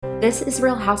This is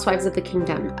Real Housewives of the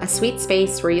Kingdom, a sweet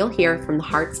space where you'll hear from the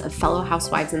hearts of fellow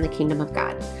housewives in the kingdom of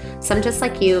God, some just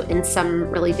like you and some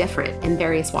really different in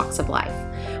various walks of life.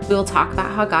 We will talk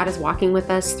about how God is walking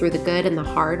with us through the good and the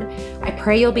hard. I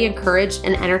pray you'll be encouraged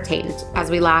and entertained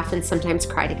as we laugh and sometimes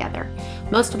cry together.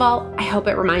 Most of all, I hope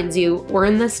it reminds you we're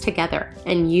in this together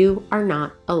and you are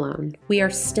not alone. We are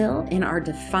still in our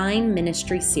Define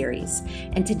Ministry series,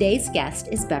 and today's guest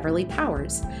is Beverly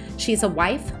Powers. She's a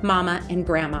wife, mama, and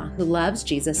grandma who loves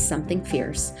Jesus something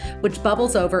fierce, which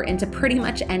bubbles over into pretty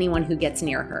much anyone who gets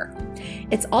near her.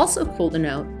 It's also cool to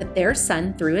note that their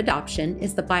son through adoption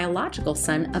is the biological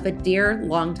son of a dear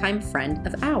longtime friend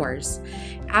of ours.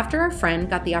 After our friend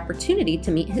got the opportunity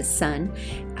to meet his son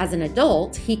as an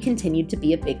adult, he continued to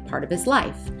be a big part of his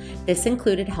life. This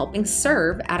included helping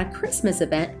serve at a Christmas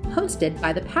event hosted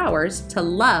by the Powers to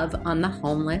love on the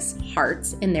homeless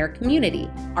hearts in their community.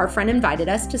 Our friend invited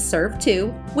us to serve too,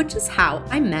 which is how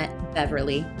I met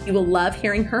Beverly. You will love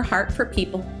hearing her heart for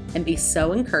people and be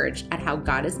so encouraged at how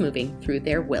God is moving through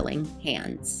their willing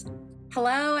hands.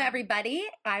 Hello, everybody.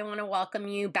 I want to welcome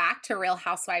you back to Real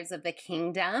Housewives of the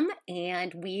Kingdom,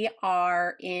 and we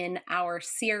are in our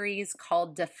series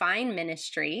called Define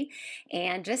Ministry,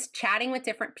 and just chatting with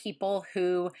different people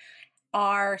who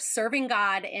are serving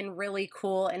God in really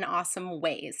cool and awesome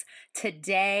ways.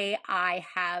 Today, I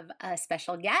have a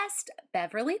special guest,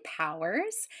 Beverly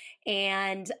Powers,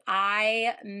 and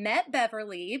I met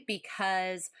Beverly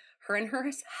because her and her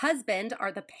husband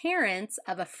are the parents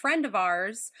of a friend of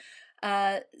ours,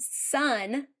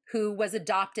 son who was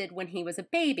adopted when he was a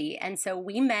baby. And so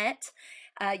we met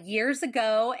years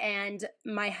ago, and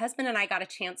my husband and I got a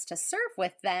chance to serve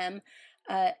with them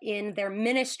in their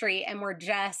ministry, and we're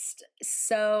just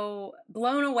so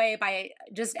blown away by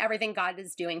just everything God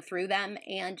is doing through them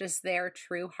and just their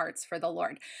true hearts for the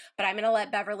Lord. But I'm going to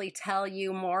let Beverly tell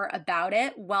you more about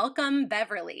it. Welcome,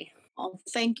 Beverly. Oh,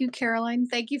 thank you, Caroline.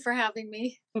 Thank you for having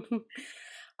me.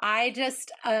 I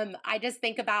just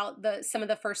think about some of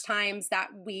the first times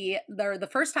the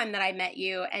first time that I met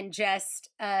you, and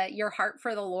just your heart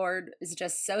for the Lord is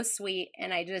just so sweet,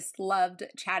 and I just loved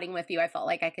chatting with you. I felt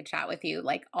like I could chat with you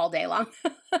like all day long.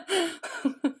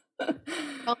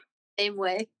 Same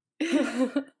way.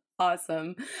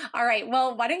 Awesome. All right.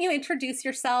 Well, why don't you introduce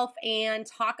yourself and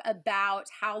talk about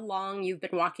how long you've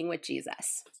been walking with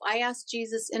Jesus? I asked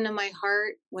Jesus into my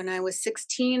heart when I was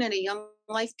 16 at a Young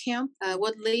Life camp,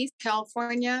 Woodleaf,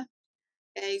 California.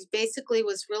 And he basically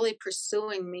was really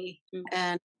pursuing me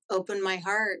and opened my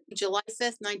heart. July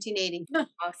 5th, 1980.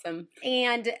 Awesome.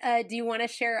 And do you want to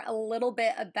share a little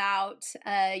bit about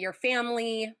your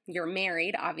family? You're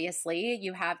married, obviously.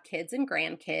 You have kids and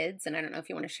grandkids, and I don't know if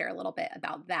you want to share a little bit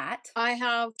about that. I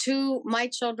have my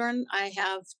children. I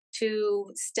have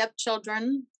 2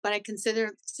 stepchildren, but I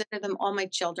consider them all my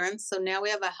children. So now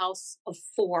we have a house of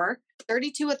 4,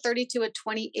 32, a 32, a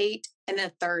 28, and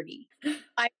a 30.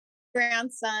 I have a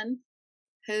grandson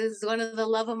who's one of the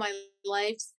love of my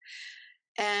life.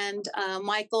 And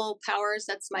Michael Powers,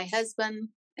 that's my husband.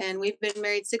 And we've been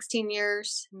married 16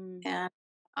 years and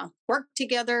work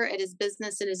together at his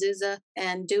business in Azusa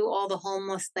and do all the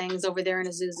homeless things over there in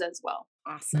Azusa as well.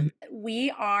 Awesome.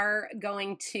 We are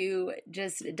going to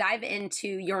just dive into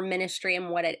your ministry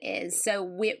and what it is. So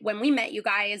when we met you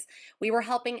guys, we were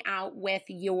helping out with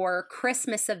your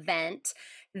Christmas event.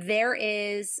 There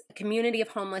is a community of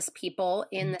homeless people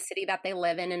in the city that they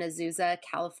live in Azusa,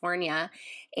 California,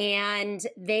 and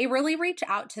they really reach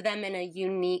out to them in a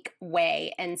unique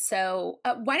way. And so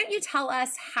why don't you tell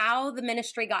us how the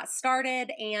ministry got started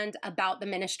and about the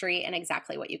ministry and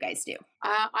exactly what you guys do?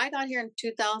 I got here in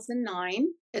 2009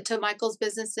 to Michael's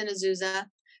business in Azusa.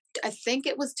 I think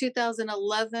it was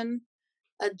 2011.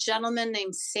 A gentleman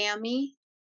named Sammy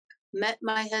met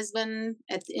my husband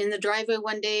in the driveway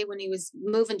one day when he was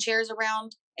moving chairs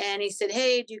around. And he said,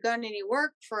 "Hey, do you got any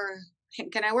work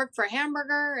can I work for a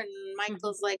hamburger?" And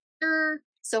Michael's like, "Sure."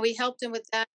 So we helped him with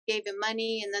that, gave him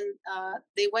money. And then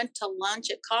they went to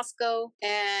lunch at Costco.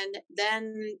 And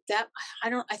then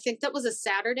I think that was a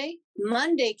Saturday.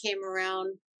 Monday came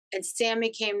around and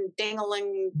Sammy came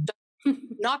dangling,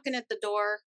 knocking at the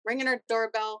door, ringing our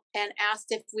doorbell, and asked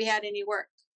if we had any work.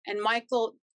 And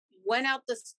Michael went out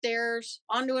the stairs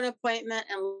onto an appointment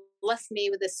and left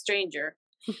me with a stranger.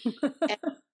 And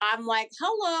I'm like,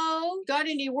 "Hello, got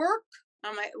any work?"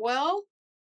 I'm like, "Well,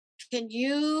 can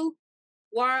you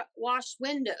wash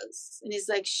windows?" And he's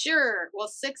like, "Sure." Well,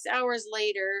 6 hours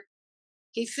later,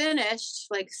 he finished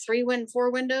like 4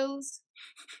 windows.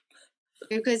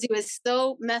 because he was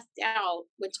so methed out,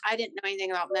 which I didn't know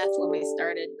anything about meth when we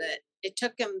started, but it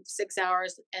took him 6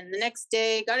 hours. And the next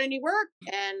day, got any work?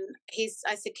 And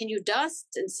I said, can you dust?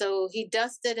 And so he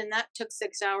dusted, and that took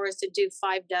 6 hours to do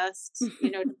 5 dusts,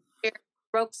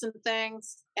 broke some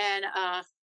things. And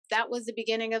that was the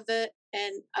beginning of it.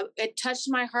 And it touched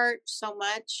my heart so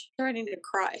much. I'm starting to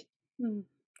cry.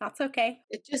 That's okay.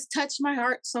 It just touched my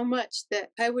heart so much that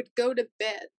I would go to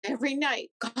bed every night.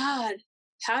 God,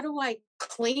 how do I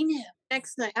clean him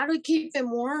next night? How do I keep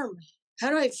him warm? How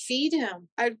do I feed him?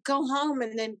 I'd go home,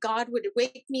 and then God would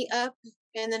wake me up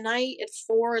in the night at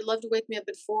 4. I'd love to wake me up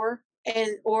at 4.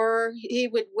 Or he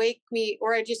would wake me,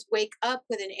 or I just wake up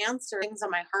with an answer, things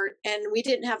on my heart. And we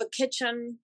didn't have a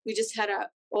kitchen. We just had a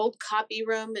old copy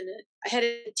room, and I had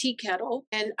a tea kettle,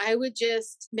 and I would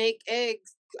just make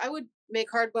eggs. I would make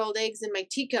hard-boiled eggs in my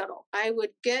tea kettle. I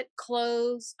would get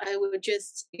clothes. I would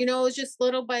just, it was just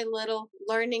little by little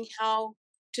learning how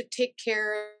to take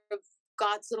care of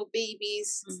God's little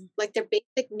babies, like their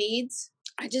basic needs.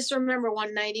 I just remember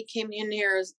one night he came in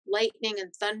here, it was lightning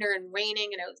and thunder and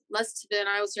raining, and it must have been,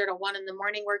 I was here till 1 a.m.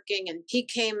 working, and he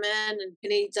came in and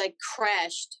he like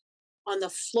crashed on the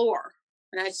floor.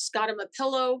 And I just got him a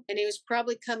pillow, and he was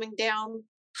probably coming down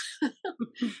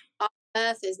off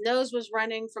meth. His nose was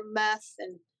running from meth.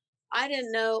 And I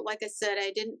didn't know, like I said,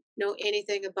 I didn't know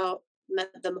anything about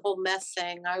the whole meth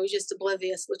thing. I was just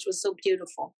oblivious, which was so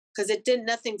beautiful because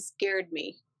nothing scared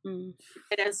me. And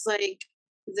it's like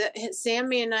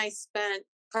Sammy and I spent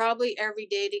probably every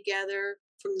day together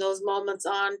from those moments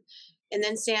on. And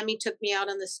then Sammy took me out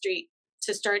on the street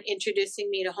to start introducing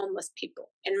me to homeless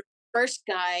people. And my first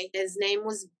guy, his name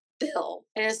was Bill.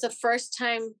 And it's the first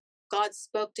time God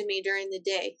spoke to me during the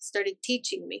day, started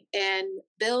teaching me. And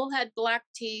Bill had black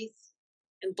teeth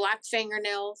and black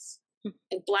fingernails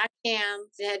and black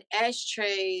hands. They had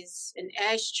ashtrays and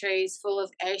ashtrays full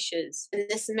of ashes. And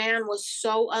this man was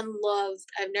so unloved.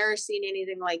 I've never seen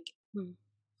anything like it.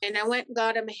 And I went and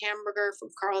got him a hamburger from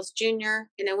Carl's Jr.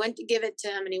 And I went to give it to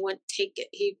him, and he wouldn't take it.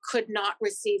 He could not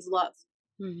receive love.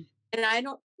 And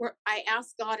I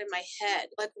asked God in my head,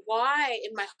 like, why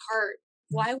in my heart,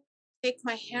 why would you take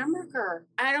my hamburger?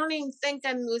 I don't even think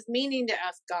I was meaning to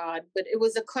ask God, but it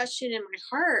was a question in my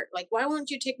heart. Like, why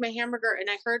won't you take my hamburger? And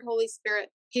I heard Holy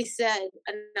Spirit. He said,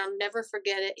 and I'll never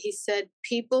forget it. He said,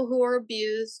 people who are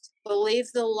abused believe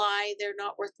the lie they're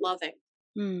not worth loving.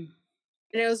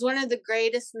 And it was one of the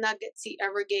greatest nuggets he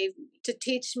ever gave me to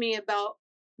teach me about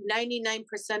 99%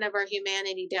 of our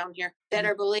humanity down here that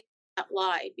are believing that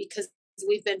lie because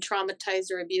we've been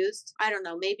traumatized or abused. I don't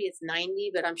know, maybe it's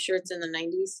 90, but I'm sure it's in the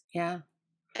 90s. Yeah.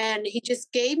 And he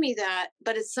just gave me that.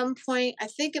 But at some point, I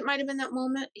think it might have been that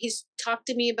moment, he's talked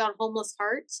to me about homeless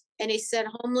hearts. And he said,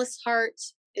 homeless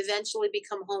hearts eventually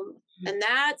become homeless. And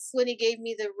that's when he gave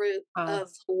me the root of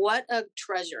what a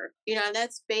treasure. And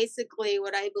that's basically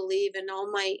what I believe, in all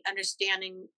my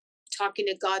understanding, talking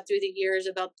to God through the years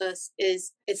about this,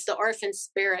 is it's the orphan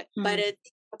spirit. But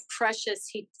it's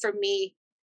precious for me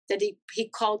that he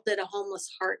called it a homeless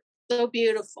heart. So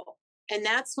beautiful. And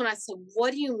that's when I said,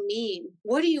 what do you mean?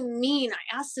 What do you mean?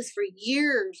 I asked this for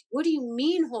years. What do you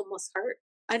mean, homeless heart?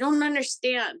 I don't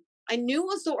understand. I knew it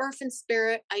was the orphan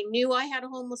spirit. I knew I had a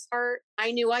homeless heart.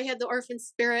 I knew I had the orphan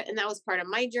spirit, and that was part of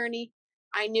my journey.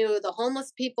 I knew the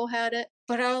homeless people had it.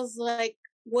 But I was like,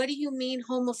 what do you mean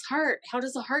homeless heart? How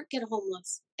does a heart get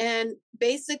homeless? And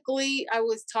basically, I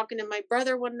was talking to my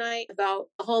brother one night about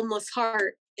a homeless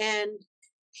heart. And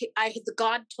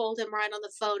God told him right on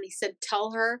the phone, he said,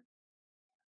 tell her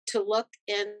to look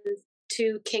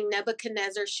into King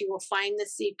Nebuchadnezzar. She will find the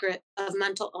secret of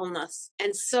mental illness.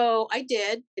 And so I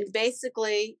did. And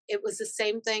basically, it was the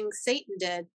same thing Satan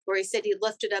did, where he said he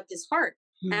lifted up his heart.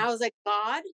 And I was like,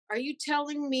 God, are you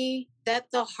telling me that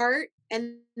the heart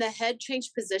and the head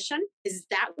change position? Is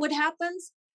that what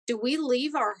happens? Do we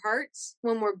leave our hearts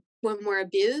when we're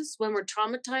abused, when we're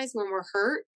traumatized, when we're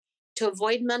hurt, to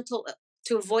avoid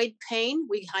pain?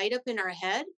 We hide up in our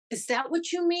head. Is that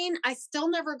what you mean? I still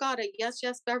never got a yes,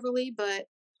 Beverly, but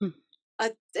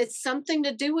it's something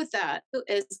to do with that.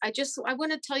 I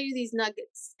want to tell you these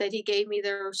nuggets that he gave me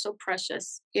that are so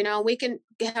precious. We can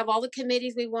have all the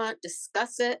committees we want,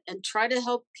 discuss it, and try to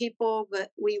help people,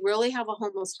 but we really have a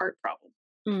homeless heart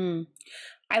problem.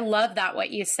 I love that,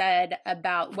 what you said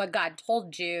about what God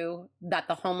told you, that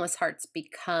the homeless hearts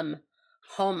become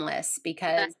homeless,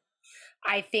 because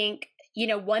I think,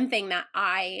 one thing that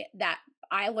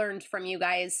I learned from you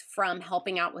guys from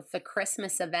helping out with the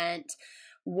Christmas event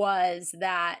was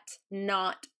that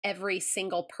not every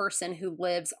single person who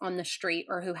lives on the street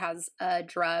or who has a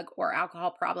drug or alcohol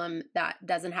problem that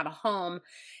doesn't have a home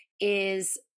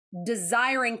is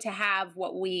desiring to have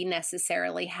what we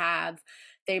necessarily have.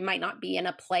 They might not be in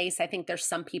a place. I think there's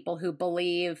some people who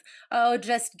believe, oh,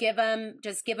 just give them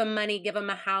money, give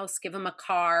them a house, give them a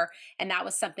car. And that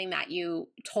was something that you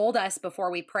told us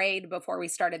before we prayed, before we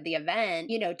started the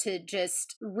event, to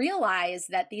just realize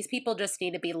that these people just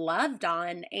need to be loved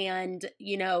on. And,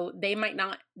 they might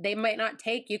not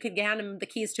take, you could hand them the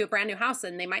keys to a brand new house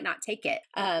and they might not take it.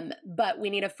 But we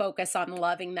need to focus on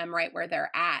loving them right where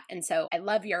they're at. And so I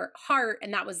love your heart.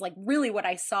 And that was like really what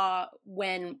I saw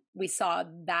when we saw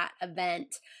that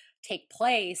event take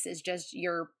place, is just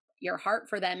your heart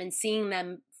for them and seeing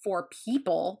them for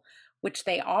people, which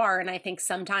they are. And I think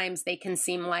sometimes they can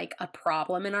seem like a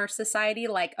problem in our society.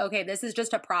 Like, okay, this is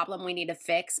just a problem we need to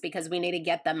fix because we need to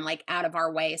get them like out of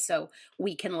our way so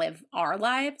we can live our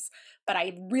lives. But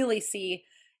I really see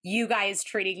you guys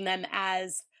treating them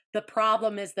as the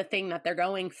problem is the thing that they're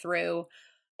going through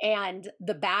and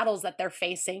the battles that they're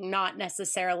facing, not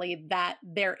necessarily that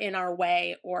they're in our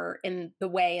way or in the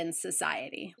way in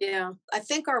society. Yeah. I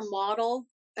think our model,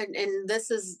 and this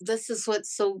is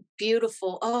what's so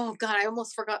beautiful. Oh God, I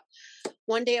almost forgot.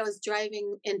 One day I was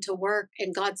driving into work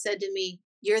and God said to me,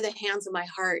 "You're the hands of my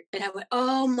heart." And I went,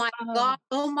 "Oh my God,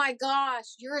 oh my gosh,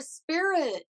 you're a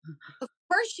spirit. Of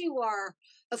course you are.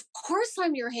 Of course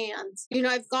I'm your hands."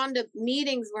 I've gone to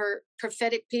meetings where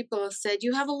prophetic people have said,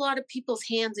 "You have a lot of people's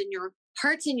hands in your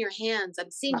hearts in your hands.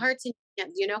 I'm seeing hearts in your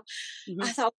hands." Mm-hmm. I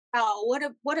thought, wow,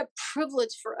 what a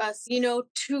privilege for us,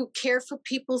 to care for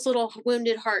people's little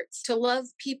wounded hearts, to love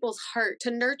people's heart,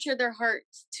 to nurture their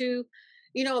hearts, to,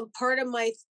 and part of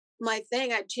my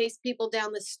thing, I'd chase people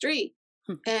down the street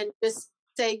and just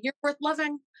say, "You're worth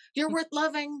loving. You're worth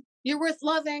loving. You're worth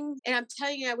loving." And I'm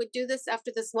telling you, I would do this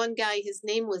after this one guy. His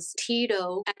name was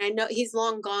Tito. And I know he's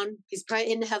long gone. He's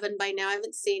probably in heaven by now. I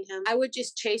haven't seen him. I would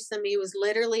just chase him. He was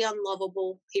literally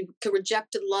unlovable. He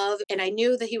rejected love. And I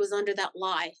knew that he was under that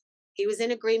lie. He was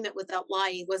in agreement with that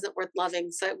lie. He wasn't worth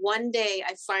loving. So one day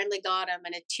I finally got him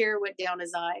and a tear went down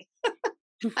his eye.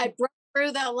 I broke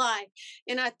through that lie.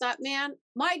 And I thought, man,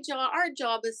 our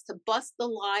job is to bust the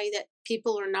lie that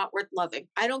people are not worth loving.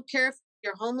 I don't care if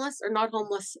you're homeless or not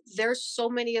homeless. There's so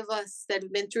many of us that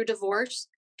have been through divorce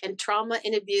and trauma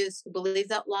and abuse who believe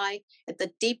that lie at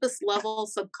the deepest level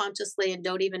subconsciously and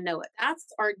don't even know it. That's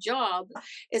our job,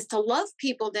 is to love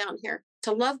people down here,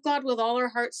 to love God with all our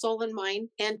heart, soul, and mind,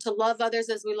 and to love others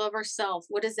as we love ourselves.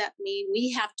 What does that mean?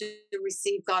 We have to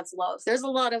receive God's love. There's a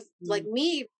lot of, like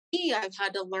me, I've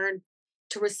had to learn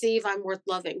to receive I'm worth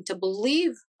loving, to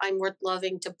believe I'm worth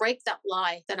loving, to break that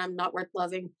lie that I'm not worth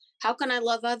loving. How can I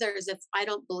love others if I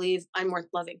don't believe I'm worth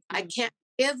loving? I can't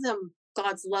give them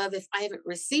God's love if I haven't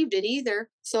received it either.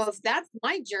 So if that's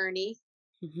my journey,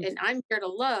 and I'm here to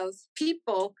love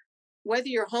people, whether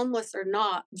you're homeless or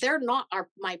not, they're not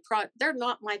they're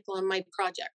not Michael and my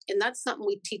project. And that's something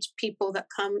we teach people that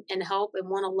come and help and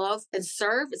want to love and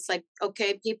serve. It's like,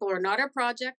 okay, people are not our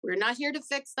project. We're not here to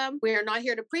fix them. We are not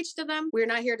here to preach to them. We're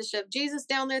not here to shove Jesus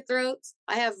down their throats.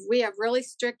 We have really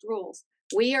strict rules.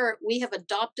 We have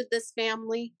adopted this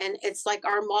family, and it's like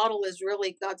our model is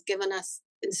really, God's given us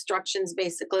instructions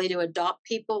basically to adopt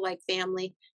people like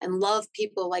family and love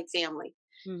people like family.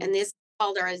 And this is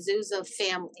called our Azusa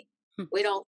family. We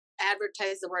don't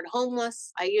advertise the word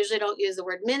homeless. I usually don't use the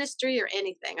word ministry or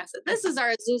anything. I said, this is our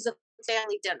Azusa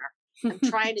family dinner. I'm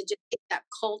trying to just get that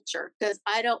culture because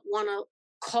I don't want to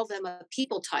call them a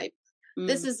people type.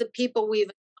 This is the people we've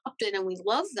adopted and we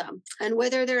love them. And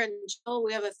whether they're in jail,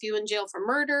 we have a few in jail for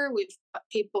murder. We've got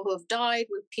people who have died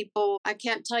with people, I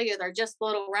can't tell you, they're just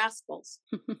little rascals.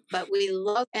 But we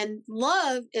love, and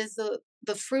love is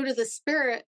the fruit of the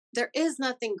Spirit. There is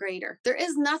nothing greater.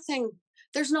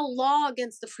 There's no law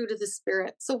against the fruit of the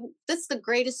Spirit. So that's the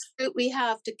greatest fruit we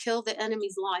have to kill the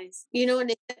enemy's lies. And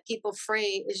to set people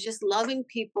free is just loving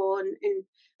people. And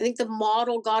I think the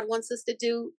model God wants us to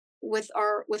do with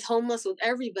homeless, with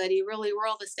everybody, really, we're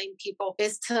all the same people,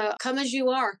 is to come as you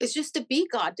are. It's just to be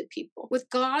God to people. With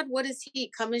God, what is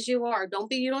He? Come as you are.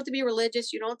 You don't have to be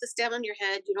religious. You don't have to stand on your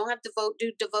head. You don't have to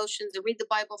do devotions or read the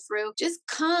Bible through. Just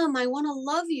come. I want to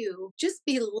love you. Just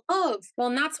be loved. Well,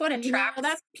 and that's what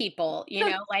attracts people.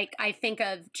 Like I think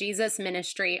of Jesus'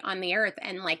 ministry on the earth,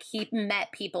 and like He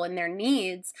met people in their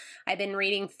needs. I've been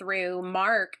reading through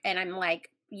Mark, and I'm like,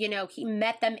 he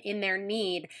met them in their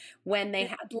need when they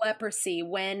had leprosy,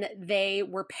 when they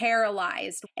were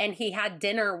paralyzed, and he had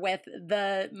dinner with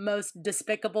the most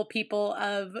despicable people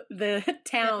of the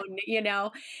town,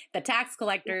 the tax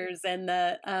collectors and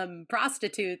the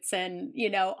prostitutes and,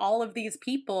 all of these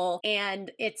people.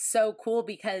 And it's so cool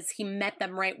because he met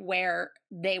them right where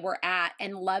they were at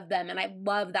and loved them. And I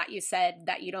love that you said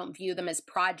that you don't view them as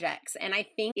projects. And I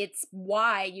think it's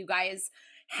why you guys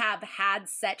have had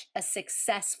such a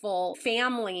successful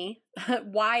family,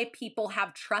 why people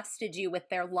have trusted you with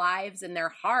their lives and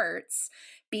their hearts,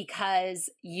 because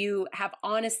you have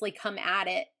honestly come at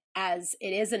it as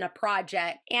it isn't a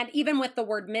project. And even with the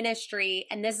word ministry,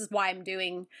 and this is why I'm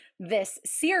doing this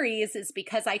series, is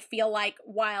because I feel like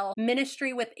while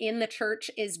ministry within the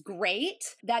church is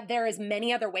great, that there is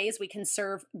many other ways we can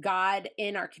serve God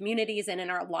in our communities and in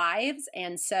our lives.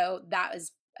 And so that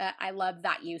is I love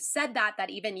that you said that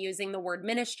even using the word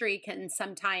ministry can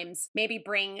sometimes maybe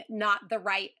bring not the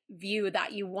right view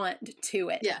that you want to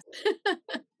it. Yeah.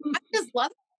 I just love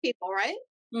people, right?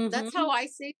 Mm-hmm. That's how I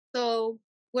see it. So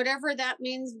whatever that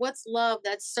means, what's love?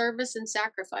 That's service and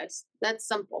sacrifice. That's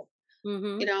simple.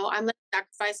 Mm-hmm. I'm going to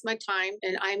sacrifice my time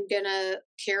and I'm going to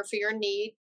care for your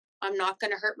need. I'm not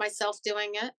going to hurt myself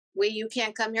doing it. You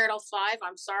can't come here till 5.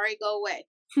 I'm sorry, go away.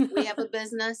 We have a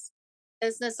business.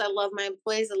 I love my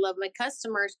employees. I love my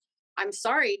customers. I'm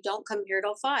sorry, don't come here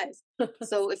till 5.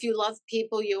 So if you love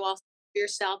people, you also love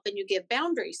yourself and you give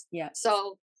boundaries. Yeah.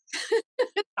 So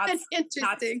that's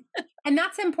interesting. And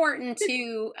that's important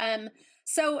too.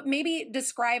 So maybe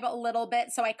describe a little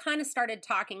bit. So I kind of started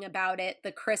talking about it,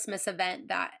 the Christmas event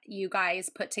that you guys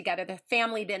put together, the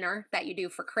family dinner that you do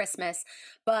for Christmas,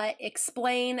 but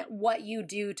explain what you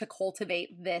do to cultivate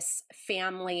this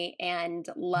family and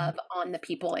love on the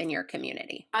people in your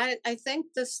community. I think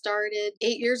this started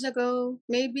 8 years ago,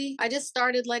 maybe. I just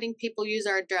started letting people use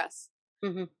our address.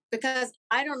 Mm-hmm. Because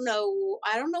I don't know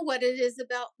what it is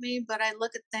about me, but I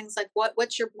look at things like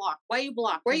what's your block? Why are you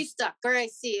blocked? Where are you stuck? Where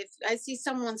if I see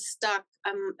someone stuck,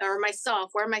 or myself,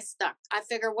 where am I stuck? I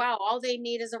figure, wow, all they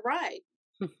need is a ride.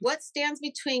 What stands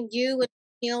between you and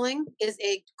healing is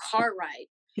a car ride.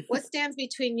 What stands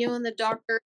between you and the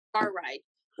doctor? Car ride.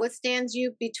 What stands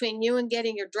between you and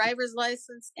getting your driver's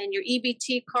license and your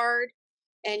EBT card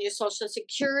and your social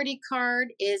security card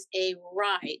is a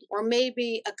ride, or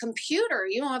maybe a computer.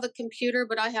 You don't have a computer,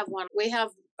 but I have one. We have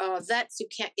vets who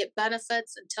can't get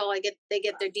benefits until they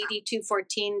get their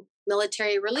DD-214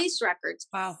 military release records.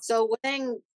 Wow. So one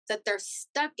thing that they're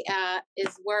stuck at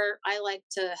is where I like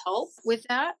to help with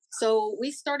that. So we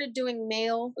started doing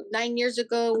mail 9 years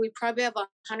ago. We probably have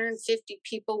 150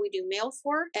 people we do mail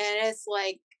for. And it's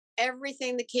like,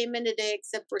 everything that came in today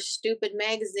except for Stupid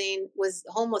Magazine was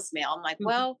homeless mail. I'm like,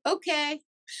 well, okay.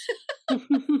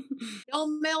 No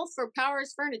mail for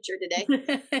Powers Furniture today.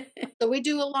 So we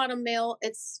do a lot of mail.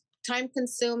 It's time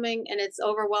consuming and it's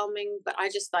overwhelming, but I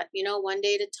just thought, one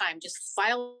day at a time, just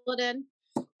file it in.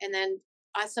 And then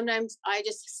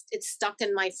it's stuck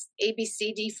in my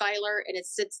ABCD filer and it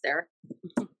sits there,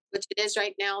 which it is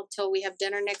right now till we have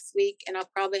dinner next week. And I'll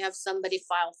probably have somebody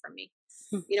file for me,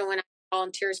 when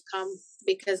volunteers come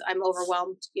because I'm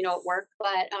overwhelmed, at work.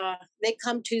 But they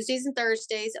come Tuesdays and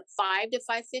Thursdays at 5 to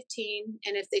 5:15.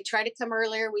 And if they try to come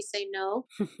earlier, we say no.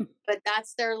 But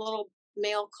that's their little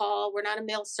mail call. We're not a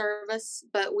mail service,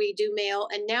 but we do mail.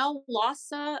 And now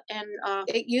LAHSA, and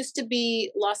it used to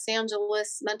be Los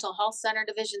Angeles Mental Health Center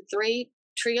Division 3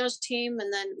 triage team,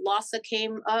 and then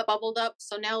LAHSA bubbled up.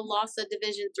 So now LAHSA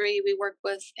Division 3 we work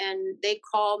with, and they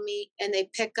call me and they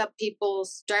pick up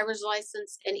people's driver's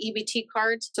license and EBT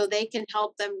cards so they can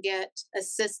help them get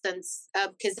assistance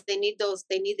because they need the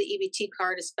EBT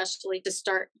card, especially to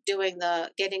start getting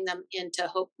them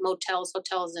into hotels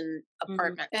and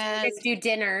apartments. Mm-hmm. And do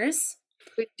dinners.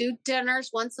 We do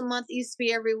dinners once a month. It used to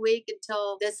be every week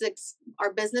until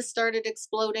our business started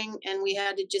exploding and we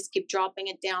had to just keep dropping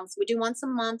it down. So we do once a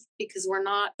month because we're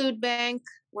not a food bank.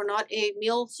 We're not a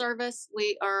meal service.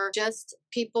 We are just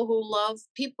people who love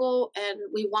people and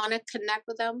we want to connect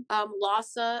with them.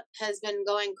 LAHSA has been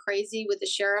going crazy with the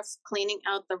sheriffs cleaning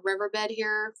out the riverbed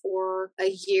here for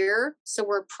a year. So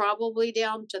we're probably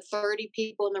down to 30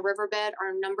 people in the riverbed.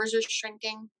 Our numbers are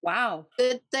shrinking. Wow.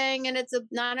 Good thing. And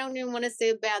I don't even want to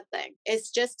say a bad thing.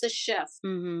 It's just a shift.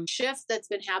 Mm-hmm. Shift that's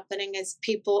been happening as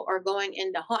people are going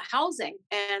into housing.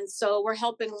 And so we're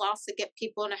helping LAHSA get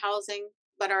people into housing.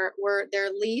 But they're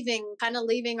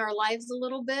leaving our lives a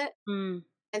little bit. Mm.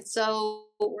 And so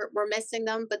we're missing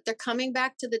them, but they're coming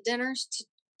back to the dinners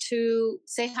to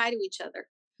say hi to each other.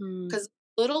 Because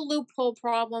little loophole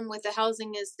problem with the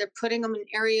housing is they're putting them in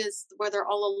areas where they're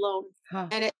all alone. Huh.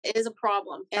 And it is a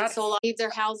problem. And so a lot leave their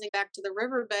housing back to the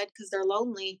riverbed because they're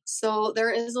lonely. So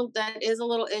that is a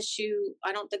little issue.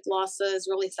 I don't think LAHSA has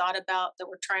really thought about that.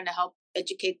 We're trying to help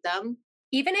educate them.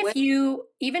 Even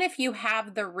if you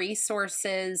have the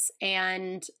resources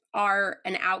and are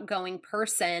an outgoing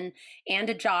person and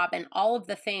a job and all of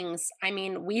the things. I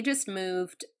mean, we just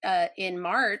moved in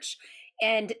March,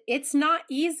 and it's not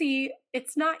easy.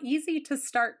 It's not easy to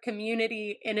start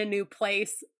community in a new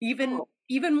place, even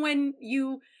when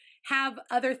you have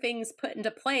other things put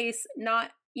into place,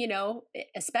 not,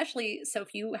 especially so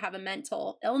if you have a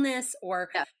mental illness or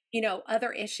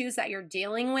other issues that you're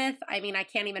dealing with. I mean, I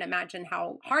can't even imagine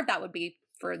how hard that would be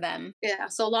for them. Yeah.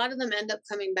 So a lot of them end up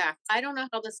coming back. I don't know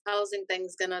how this housing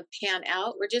thing's going to pan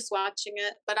out. We're just watching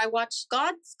it. But I watch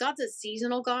God's a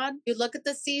seasonal God. You look at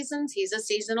the seasons, he's a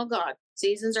seasonal God.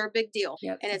 Seasons are a big deal.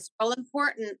 Yep. And it's real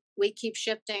important we keep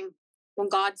shifting when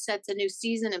God sets a new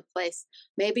season in place.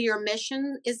 Maybe your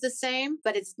mission is the same,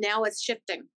 but it's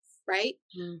shifting, right?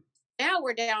 Mm. Now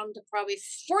we're down to probably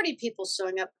 40 people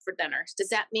showing up for dinner. Does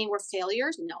that mean we're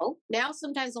failures? No. Now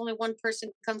sometimes only one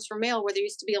person comes for meal where there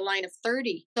used to be a line of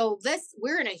 30. So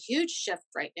we're in a huge shift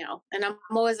right now. And I'm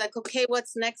always like, okay,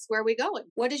 what's next? Where are we going?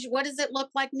 What does it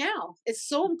look like now? It's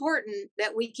so important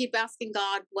that we keep asking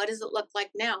God, what does it look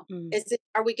like now? Mm.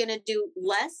 Are we going to do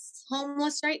less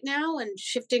homeless right now and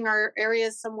shifting our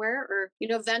areas somewhere? Or,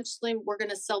 eventually we're going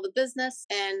to sell the business,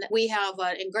 and we have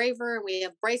an engraver and we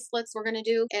have bracelets we're going to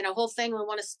do, and a whole thing we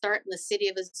want to start in the city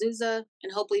of Azusa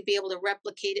and hopefully be able to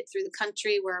replicate it through the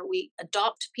country where we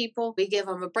adopt people. We give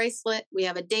them a bracelet. We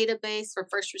have a database for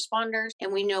first responders,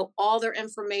 and we know all their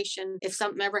information. If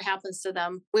something ever happens to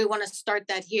them, we want to start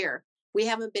that here. We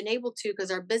haven't been able to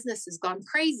because our business has gone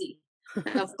crazy.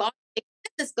 Now, if God makes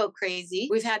business go crazy,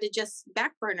 we've had to just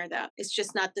back burner that. It's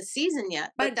just not the season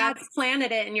yet. But God's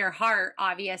planted it in your heart,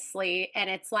 obviously, and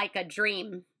it's like a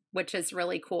dream, which is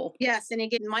really cool. Yes, and he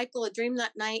gave Michael a dream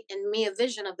that night and me a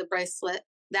vision of the bracelet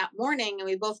that morning, and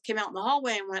we both came out in the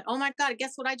hallway and went, oh my God,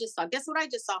 guess what I just saw? Guess what I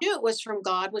just saw? I knew it was from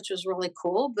God, which was really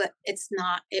cool, but it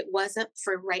wasn't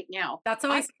for right now. That's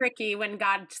always tricky when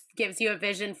God gives you a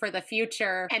vision for the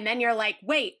future, and then you're like,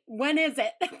 wait, when is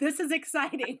it? This is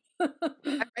exciting. Our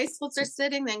bracelets are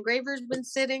sitting, the engraver's been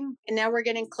sitting, and now we're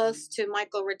getting close to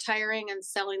Michael retiring and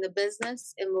selling the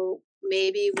business, and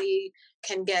maybe we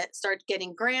can start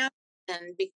getting grants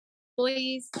and be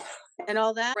employees and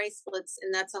all that, bracelets,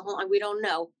 and that's a whole, we don't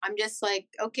know. I'm just like,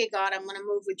 okay, God, I'm going to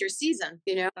move with your season,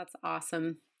 That's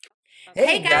awesome.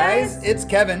 Hey guys, it's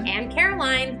Kevin and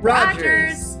Caroline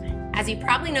Rogers. As you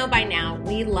probably know by now,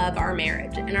 we love our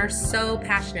marriage and are so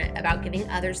passionate about giving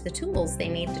others the tools they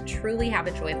need to truly have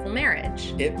a joyful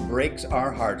marriage. It breaks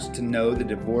our hearts to know the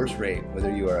divorce rate,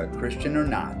 whether you are a Christian or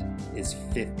not, is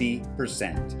 50%.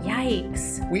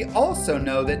 Yikes. We also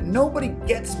know that nobody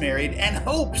gets married and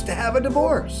hopes to have a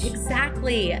divorce.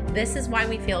 Exactly. This is why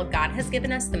we feel God has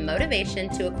given us the motivation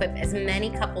to equip as many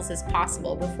couples as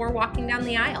possible before walking down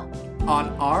the aisle. On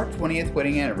our 20th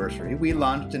wedding anniversary, we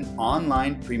launched an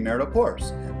online premarital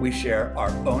course. We share our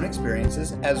own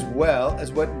experiences as well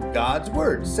as what God's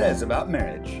Word says about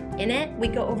marriage. In it, we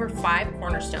go over 5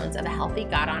 cornerstones of a healthy,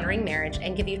 God-honoring marriage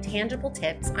and give you tangible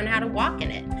tips on how to walk in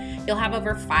it. You'll have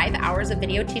over 5 hours of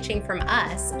video teaching from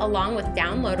us, along with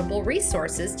downloadable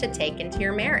resources to take into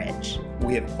your marriage.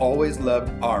 We have always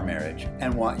loved our marriage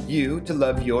and want you to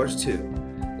love yours too.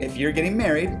 If you're getting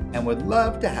married and would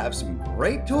love to have some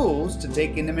great tools to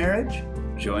take into marriage,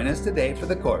 join us today for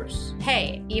the course.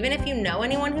 Hey, even if you know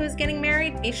anyone who is getting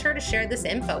married, be sure to share this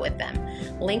info with them.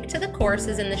 Link to the course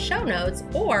is in the show notes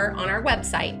or on our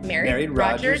website,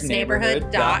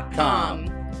 marriedrogersneighborhood.com.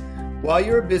 While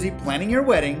you're busy planning your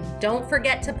wedding, don't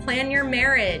forget to plan your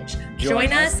marriage.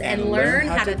 Join us and learn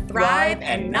how to thrive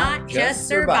and not just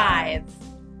survive.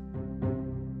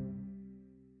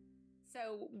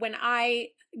 So when I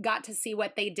got to see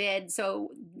what they did.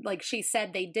 So like she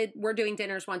said, we're doing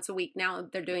dinners once a week. Now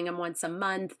they're doing them once a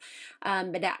month.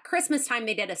 But at Christmas time,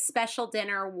 they did a special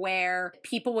dinner where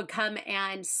people would come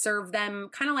and serve them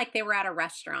kind of like they were at a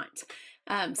restaurant.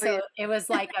 It was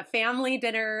like a family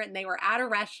dinner and they were at a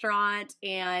restaurant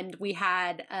and we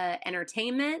had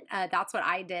entertainment. That's what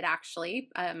I did actually.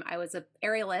 I was an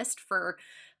aerialist for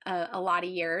a lot of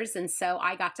years. And so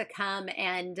I got to come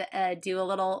and do a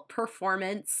little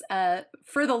performance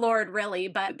for the Lord, really,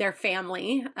 but their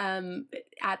family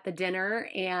at the dinner.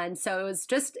 And so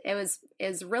it was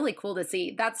really cool to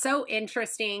see. That's so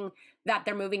interesting that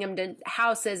they're moving them to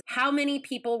houses. How many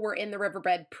people were in the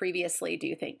riverbed previously, do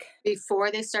you think? Before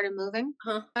they started moving?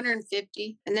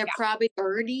 150. And they're probably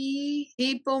 30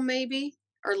 people maybe.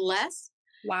 or less.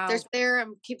 Wow. They're there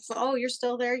and oh, you're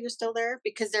still there,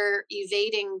 because they're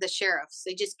evading the sheriffs.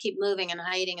 They just keep moving and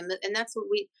hiding, and that's what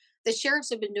the sheriffs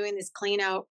have been doing this clean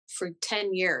out for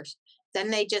 10 years. Then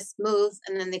they just move,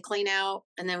 and then they clean out,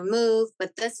 and then move.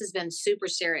 But this has been super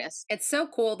serious. It's so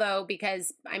cool, though,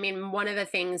 because, I mean, one of the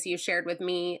things you shared with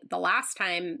me the last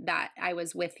time that I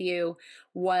was with you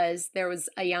was there was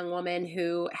a young woman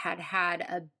who had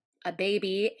a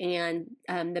baby, and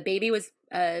the baby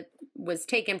was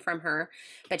taken from her,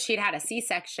 but she'd had a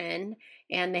C-section,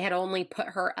 and they had only put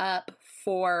her up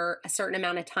for a certain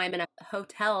amount of time in a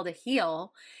hotel to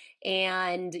heal.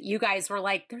 And you guys were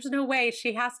like, there's no way,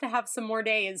 she has to have some more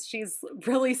days. She's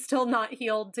really still not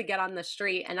healed to get on the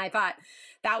street. And I thought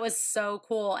that was so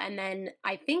cool. And then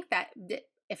I think that,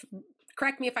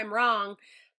 correct me if I'm wrong,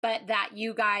 but that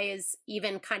you guys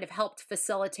even kind of helped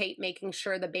facilitate making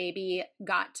sure the baby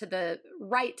got to the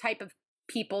right type of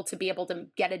people to be able to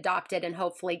get adopted and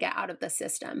hopefully get out of the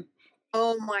system.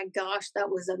 Oh my gosh, that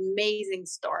was an amazing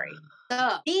story.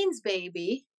 Dean's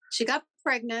baby, she got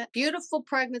pregnant, beautiful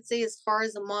pregnancy as far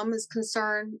as the mom is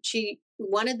concerned. She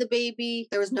wanted the baby.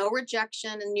 There was no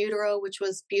rejection in utero, which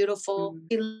was beautiful.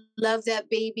 She loved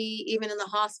that baby. Even in the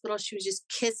hospital, she was just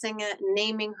kissing it and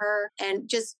naming her, and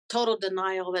just total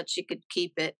denial that she could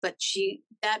keep it. But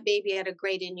that baby had a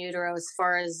great in utero as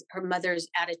far as her mother's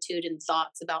attitude and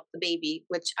thoughts about the baby,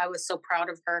 which I was so proud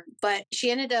of her. But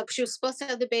she was supposed to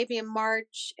have the baby in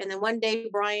March. And then one day,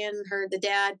 Brian, the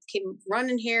dad, came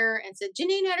running here and said,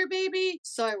 Janine had her baby.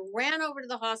 So I ran over to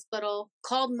the hospital,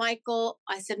 called Michael.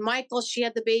 I said, Michael, she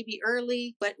had the baby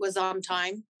early, but was on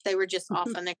time. They were just off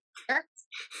on their care.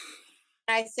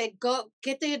 I said, go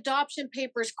get the adoption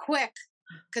papers quick,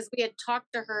 because we had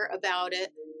talked to her about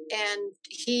it. And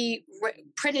he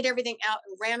printed everything out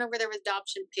and ran over there with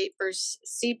adoption papers.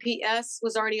 CPS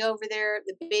was already over there.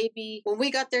 The baby, when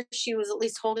we got there, she was at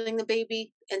least holding the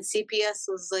baby. And CPS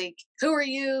was like, who are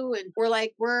you? And we're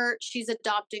like, she's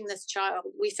adopting this child.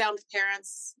 We found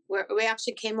parents. We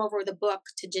actually came over with a book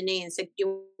to Janine and said,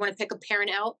 you want to pick a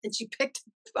parent out? And she picked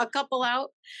a couple out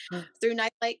through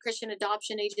Nightlight Christian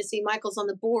Adoption Agency. Michael's on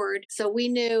the board. So we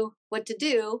knew what to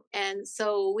do. And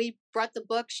so we brought the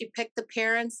book. She picked the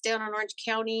parents down in Orange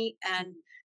County and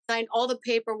signed all the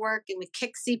paperwork, and we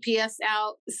kicked CPS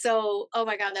out. So, oh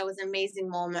my God, that was an amazing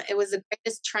moment. It was the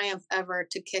greatest triumph ever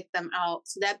to kick them out.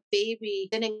 So that baby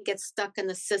didn't get stuck in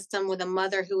the system with a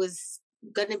mother who was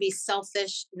going to be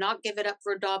selfish, not give it up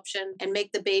for adoption, and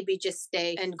make the baby just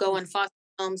stay and go in foster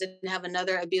homes and have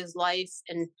another abused life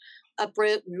and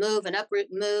uproot and move and uproot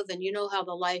and move. And you know how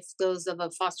the life goes of a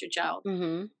foster child.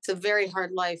 Mm-hmm. It's a very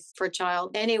hard life for a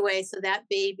child. Anyway, so that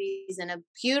baby's in a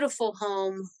beautiful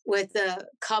home with a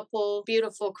couple,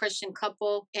 beautiful Christian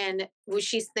couple. And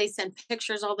they send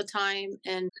pictures all the time,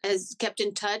 and has kept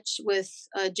in touch with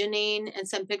Janine and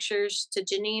sent pictures to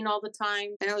Janine all the time.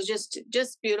 And it was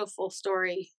just beautiful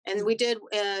story. And we did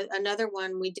another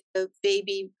one. We did a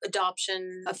baby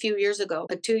adoption a few years ago,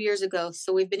 2 years ago.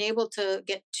 So we've been able to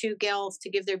get 2 gals to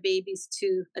give their babies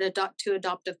to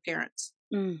adoptive parents.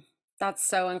 That's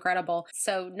so incredible.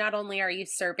 So not only are you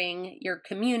serving your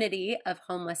community of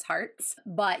homeless hearts,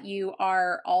 but you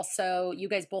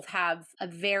guys both have a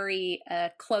very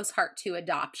close heart to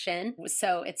adoption.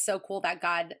 So it's so cool that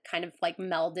God kind of like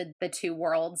melded the two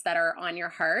worlds that are on your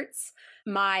hearts.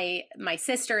 My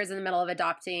sister is in the middle of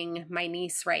adopting my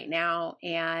niece right now,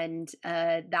 and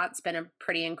that's been a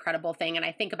pretty incredible thing. And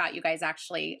I think about you guys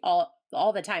actually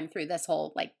all the time through this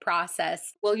whole like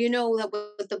process. Well, you know that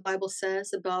what the Bible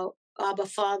says about Abba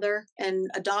Father and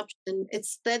adoption.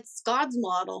 That's God's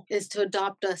model, is to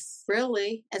adopt us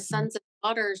really as sons and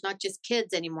daughters, not just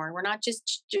kids anymore. We're not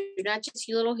just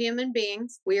little human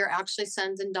beings. We are actually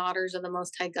sons and daughters of the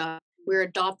Most High God. We're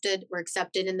adopted. We're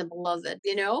accepted in the beloved.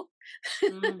 You know,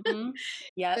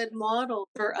 Yeah, good model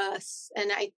for us. And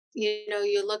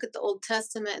you look at the Old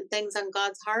Testament, and things on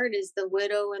God's heart is the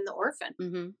widow and the orphan.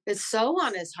 Mm-hmm. It's so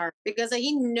on His heart, because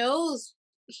He knows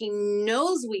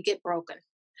we get broken.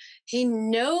 He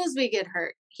knows we get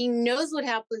hurt. He knows what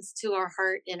happens to our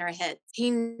heart and our head.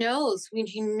 He knows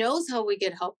how we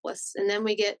get helpless, and then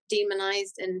we get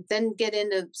demonized, and then get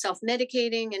into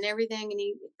self-medicating and everything.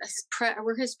 And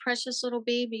we're His precious little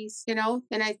babies, you know?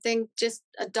 And I think just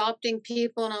adopting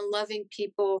people and unloving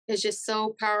people is just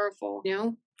so powerful, you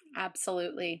know?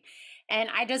 Absolutely. And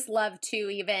I just love to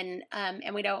even,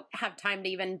 and we don't have time to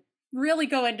even really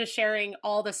go into sharing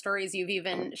all the stories you've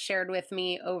even shared with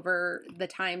me over the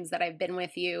times that I've been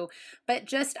with you, but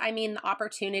just, the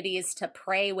opportunities to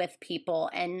pray with people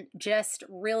and just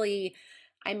really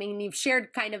I mean, you've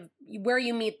shared kind of where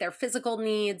you meet their physical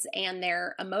needs and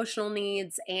their emotional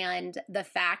needs, and the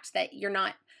fact that you're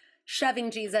not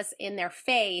shoving Jesus in their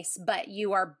face, but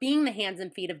you are being the hands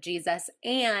and feet of Jesus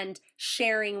and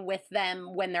sharing with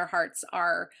them when their hearts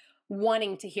are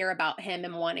wanting to hear about him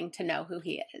and wanting to know who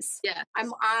he is. Yeah,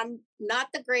 I'm not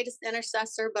the greatest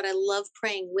intercessor, but I love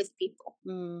praying with people.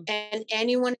 And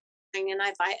anyone, and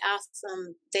if I ask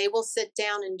them, they will sit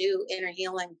down and do inner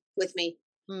healing with me.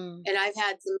 And I've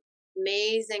had some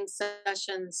amazing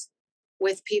sessions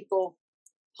with people,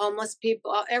 homeless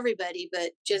people, everybody,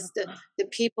 but just the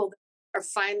people that are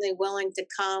finally willing to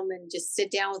come and just sit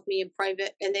down with me in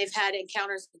private. And they've had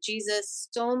encounters with Jesus.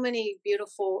 So many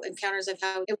beautiful encounters I've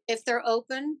had. If they're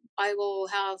open, I will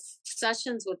have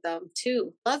sessions with them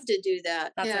too. Love to do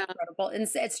that. That's incredible. And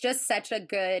it's just such a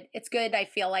good, it's good, I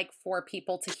feel like, for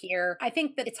people to hear. I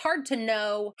think that it's hard to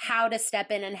know how to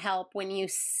step in and help when you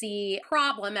see a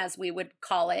problem, as we would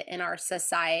call it in our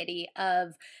society,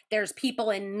 of there's people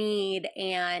in need,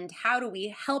 and how do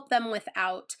we help them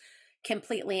without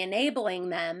completely enabling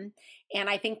them. And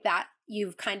I think that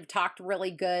you've kind of talked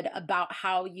really good about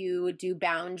how you do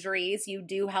boundaries. You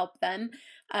do help them,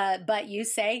 but you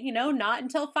say, not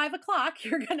until 5 o'clock.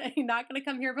 You're not gonna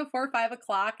come here before 5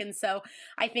 o'clock. And so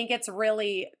I think it's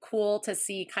really cool to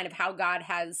see kind of how God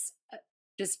has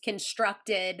just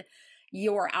constructed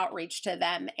your outreach to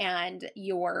them and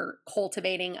your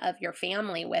cultivating of your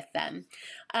family with them.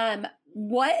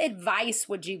 What advice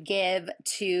would you give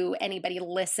to anybody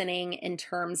listening in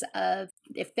terms of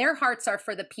if their hearts are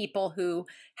for the people who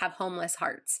have homeless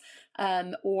hearts,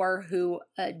 or who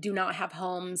do not have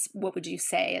homes? What would you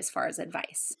say as far as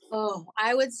advice? Oh,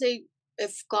 I would say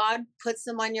if God puts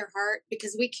them on your heart,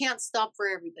 because we can't stop for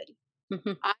everybody.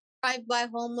 I drive by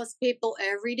homeless people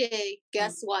every day.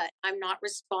 Guess what? I'm not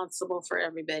responsible for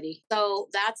everybody. So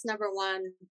that's number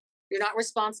one. You're not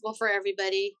responsible for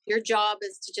everybody. Your job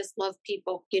is to just love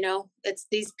people. It's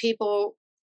these people.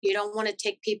 You don't want to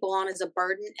take people on as a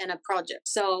burden and a project.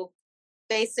 So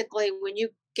basically, when you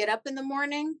get up in the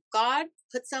morning, God,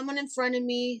 put someone in front of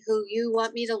me who you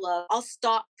want me to love. I'll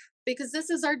stop, because this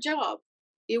is our job.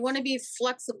 You want to be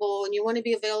flexible and you want to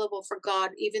be available for God,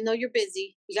 even though you're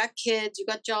busy. You got kids, you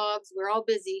got jobs, we're all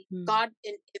busy. God,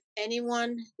 and if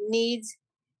anyone needs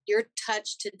your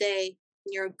touch today,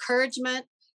 your encouragement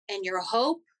and your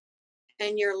hope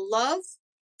and your love,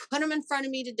 put them in front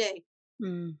of me today.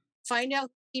 Find out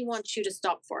what he wants you to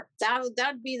stop for. That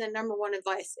would be the number one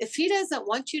advice. If he doesn't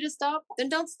want you to stop, then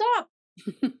don't stop.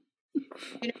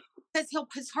 Because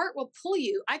his heart will pull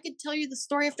you. I could tell you the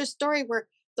story after story where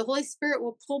the Holy Spirit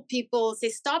will pull people, say,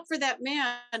 stop for that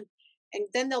man. And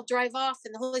then they'll drive off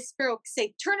and the Holy Spirit will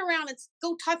say, turn around and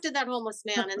go talk to that homeless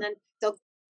man. And then they'll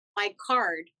my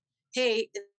card. Hey,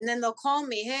 and then they'll call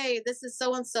me. Hey, this is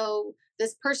so-and-so.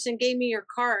 This person gave me your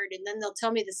card. And then they'll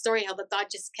tell me the story, how the God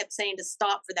just kept saying to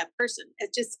stop for that person.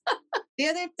 It's just, the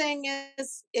other thing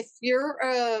is, if you're,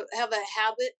 have a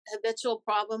habitual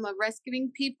problem of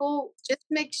rescuing people, just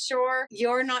make sure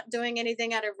you're not doing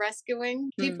anything out of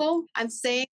rescuing people. I'm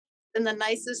saying in the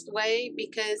nicest way,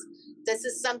 because this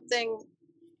is something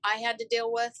I had to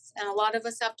deal with, and a lot of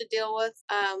us have to deal with,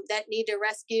 that need to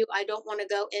rescue. I don't want to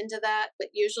go into that, but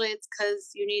usually it's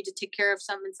because you need to take care of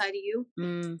something inside of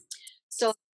you.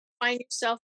 So find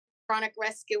yourself a chronic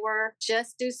rescuer,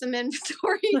 just do some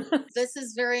inventory. This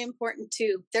is very important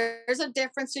too. There's a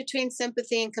difference between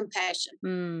sympathy and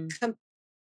compassion.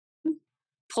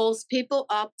 Pulls people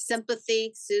up,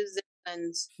 sympathy soothes.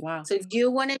 Wow. So if you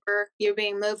want to work, you're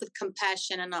being moved with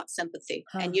compassion and not sympathy.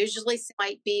 And usually it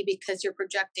might be because you're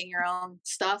projecting your own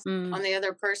stuff on the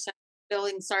other person,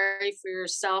 feeling sorry for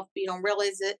yourself, but you don't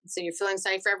realize it. So you're feeling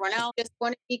sorry for everyone else. Just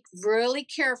want to be really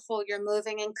careful. You're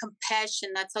moving in compassion.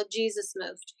 That's how Jesus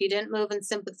moved. He didn't move in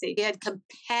sympathy. He had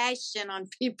compassion on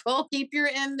people. Keep your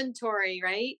inventory,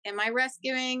 right? Am I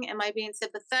rescuing? Am I being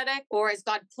sympathetic? Or is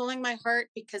God pulling my heart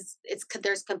because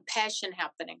there's compassion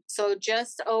happening? So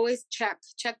just always check.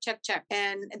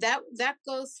 And that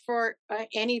goes for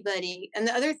anybody. And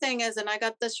the other thing is, and I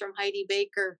got this from Heidi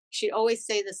Baker, she'd always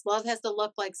say this: love has to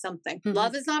look like something.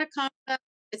 Love is not a concept.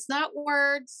 It's not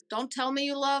words. Don't tell me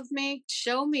you love me.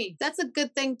 Show me. That's a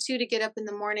good thing too, to get up in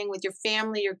the morning with your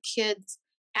family, your kids.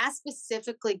 Ask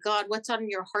specifically, God, what's on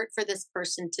your heart for this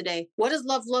person today? What does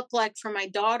love look like for my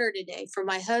daughter today, for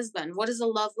my husband? What does the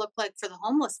love look like for the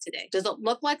homeless today? Does it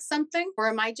look like something? Or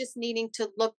am I just needing to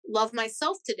love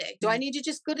myself today? Do I need to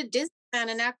just go to Disney plan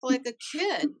and act like a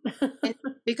kid. And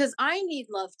because I need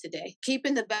love today,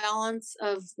 keeping the balance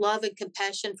of love and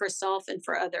compassion for self and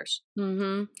for others.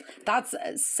 That's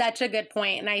such a good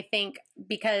point. And I think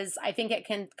because I think it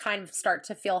can kind of start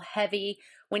to feel heavy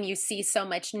when you see so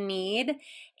much need.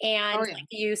 And like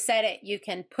you said it, you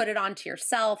can put it onto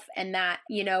yourself, and that,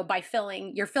 you know, by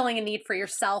you're filling a need for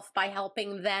yourself by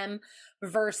helping them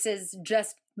versus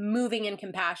just moving in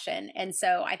compassion. And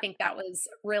so I think that was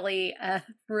really,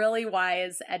 really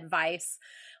wise advice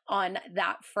on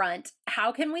that front.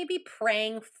 How can we be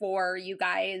praying for you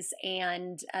guys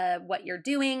and what you're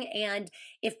doing? And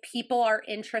if people are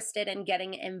interested in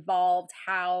getting involved,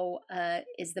 how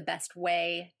is the best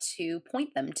way to point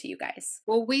them to you guys?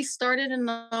 Well, we started a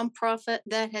nonprofit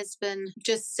that has been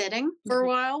just sitting for a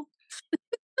while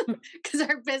because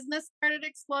our business started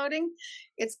exploding.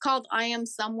 It's called I Am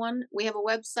Someone. We have a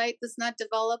website that's not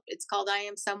developed. It's called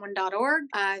iamsomeone.org.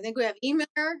 I think we have email,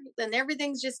 and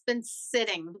everything's just been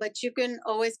sitting. But you can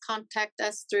always contact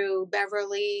us through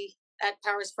Beverly at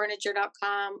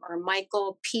powersfurniture.com or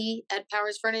Michael P at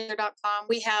powersfurniture.com.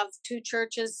 We have 2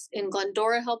 churches in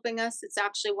Glendora helping us. It's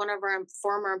actually one of our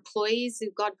former employees who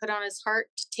God put on his heart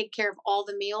to take care of all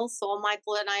the meals. So all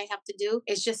Michael and I have to do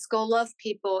is just go love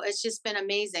people. It's just been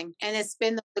amazing. And it's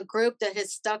been the group that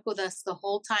has stuck with us the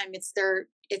whole time. It's their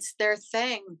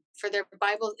thing for their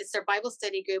Bible. It's their Bible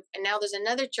study group. And now there's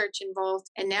another church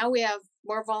involved. And now we have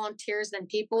more volunteers than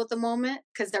people at the moment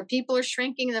because their people are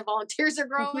shrinking and the volunteers are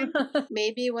growing.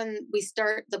 Maybe when we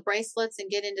start the bracelets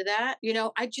and get into that, you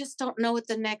know, I just don't know what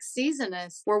the next season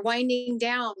is. We're winding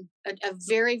down a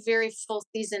very, very full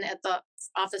season at the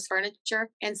Office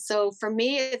Furniture. And so for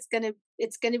me, it's going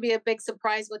to be a big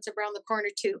surprise what's around the corner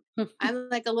too. I'm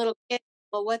like a little kid.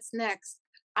 Well, what's next?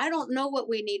 I don't know what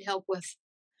we need help with.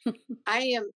 I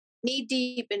am knee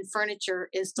deep in furniture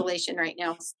installation right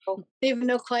now. So I don't even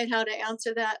know quite how to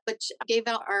answer that, but I gave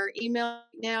out our email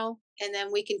now, and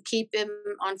then we can keep him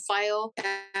on file,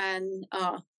 and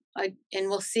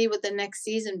we'll see what the next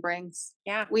season brings.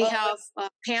 Yeah. We have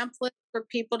pamphlets for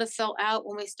people to fill out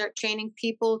when we start training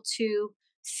people to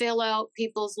fill out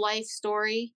people's life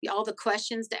story, all the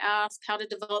questions to ask, how to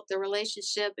develop the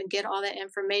relationship and get all that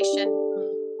information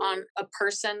on a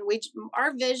person.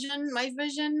 My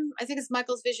vision, I think it's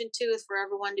Michael's vision too, is for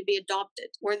everyone to be adopted,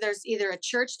 where there's either a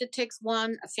church that takes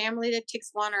one, a family that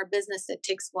takes one, or a business that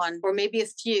takes one, or maybe a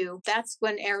few. That's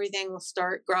when everything will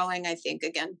start growing, I think,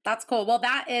 again. That's cool. Well,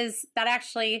 that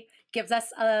actually gives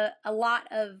us a lot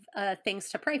of things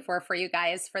to pray for you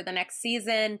guys for the next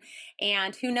season.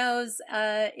 And who knows,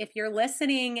 if you're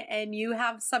listening and you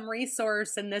have some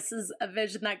resource and this is a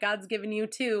vision that God's given you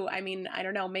too. I mean, I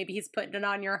don't know, maybe he's putting it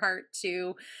on your heart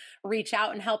to reach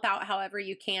out and help out however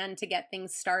you can to get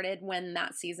things started when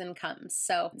that season comes.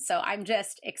 So I'm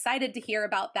just excited to hear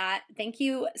about that. Thank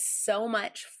you so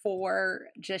much for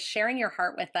just sharing your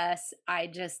heart with us. I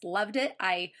just loved it.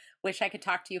 I wish I could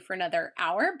talk to you for another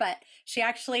hour, but she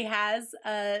actually has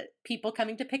people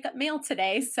coming to pick up mail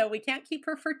today, so we can't keep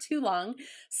her for too long.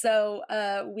 So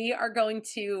we are going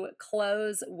to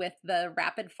close with the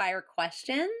rapid fire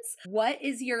questions. What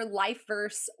is your life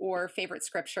verse or favorite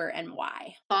scripture and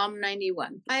why? Psalm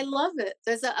 91. I love it.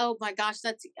 Oh my gosh,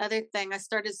 that's the other thing. I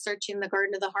started searching the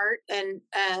Garden of the Heart, and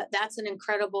that's an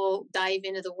incredible dive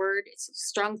into the word. It's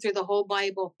strung through the whole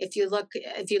Bible. If you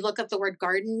look up the word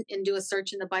garden and do a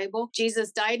search in the Bible,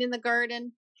 Jesus died in the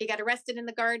garden. He got arrested in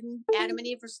the garden. Adam and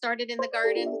Eve were started in the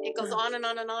garden. It goes on and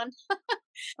on and on.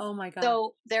 Oh my God.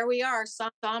 So there we are.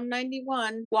 Psalm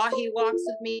 91. While he walks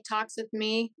with me, talks with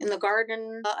me in the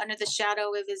garden under the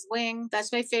shadow of his wing.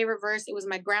 That's my favorite verse. It was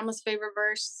my grandma's favorite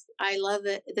verse. I love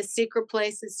it. The secret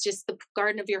place is just the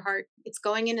garden of your heart. It's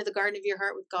going into the garden of your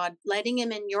heart with God, letting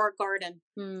him in your garden.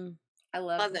 I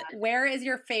love it. Where is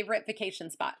your favorite vacation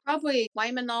spot? Probably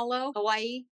Waimanalo,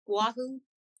 Hawaii, Oahu.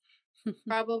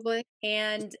 Probably.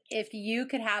 And if you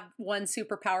could have one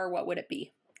superpower, what would it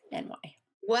be and why?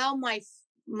 Well,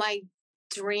 my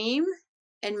dream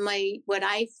and what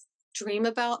I dream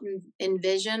about and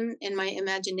envision in my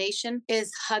imagination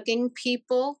is hugging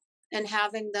people and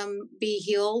having them be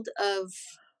healed of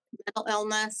mental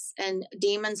illness and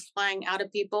demons flying out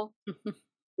of people.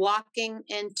 Walking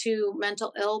into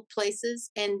mental ill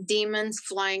places and demons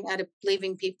flying out of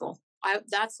leaving people.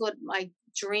 That's what my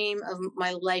dream of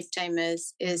my lifetime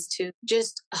is to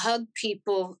just hug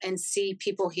people and see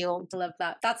people healed. I love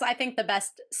that. That's, I think, the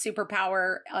best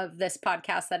superpower of this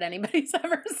podcast that anybody's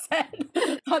ever said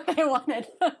what they wanted.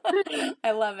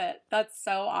 I love it. That's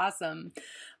so awesome.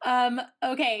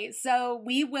 Okay, so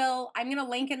I'm going to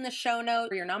link in the show notes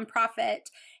for your nonprofit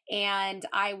And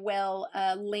I will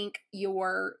link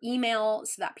your email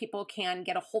so that people can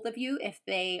get a hold of you if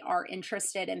they are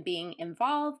interested in being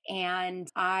involved. And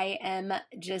I am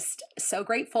just so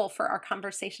grateful for our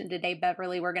conversation today,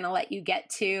 Beverly. We're going to let you get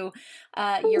to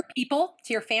your people,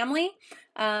 to your family.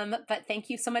 But thank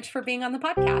you so much for being on the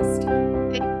podcast.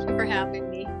 Thank you for having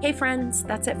me. Hey friends,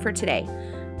 that's it for today.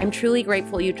 I'm truly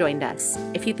grateful you joined us.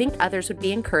 If you think others would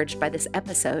be encouraged by this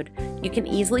episode, you can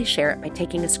easily share it by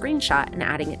taking a screenshot and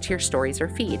adding it to your stories or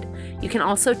feed. You can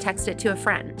also text it to a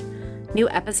friend. New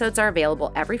episodes are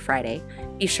available every Friday.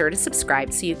 Be sure to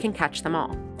subscribe so you can catch them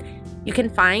all. You can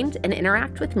find and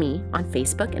interact with me on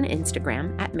Facebook and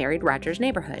Instagram at Married Rogers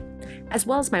Neighborhood, as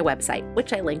well as my website,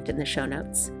 which I linked in the show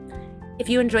notes. If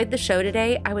you enjoyed the show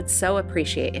today, I would so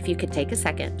appreciate if you could take a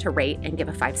second to rate and give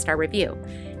a 5-star review.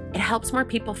 It helps more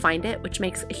people find it, which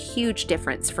makes a huge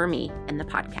difference for me and the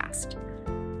podcast.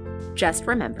 Just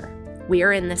remember, we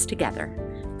are in this together.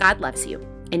 God loves you,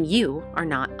 and you are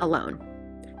not alone.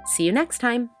 See you next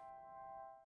time.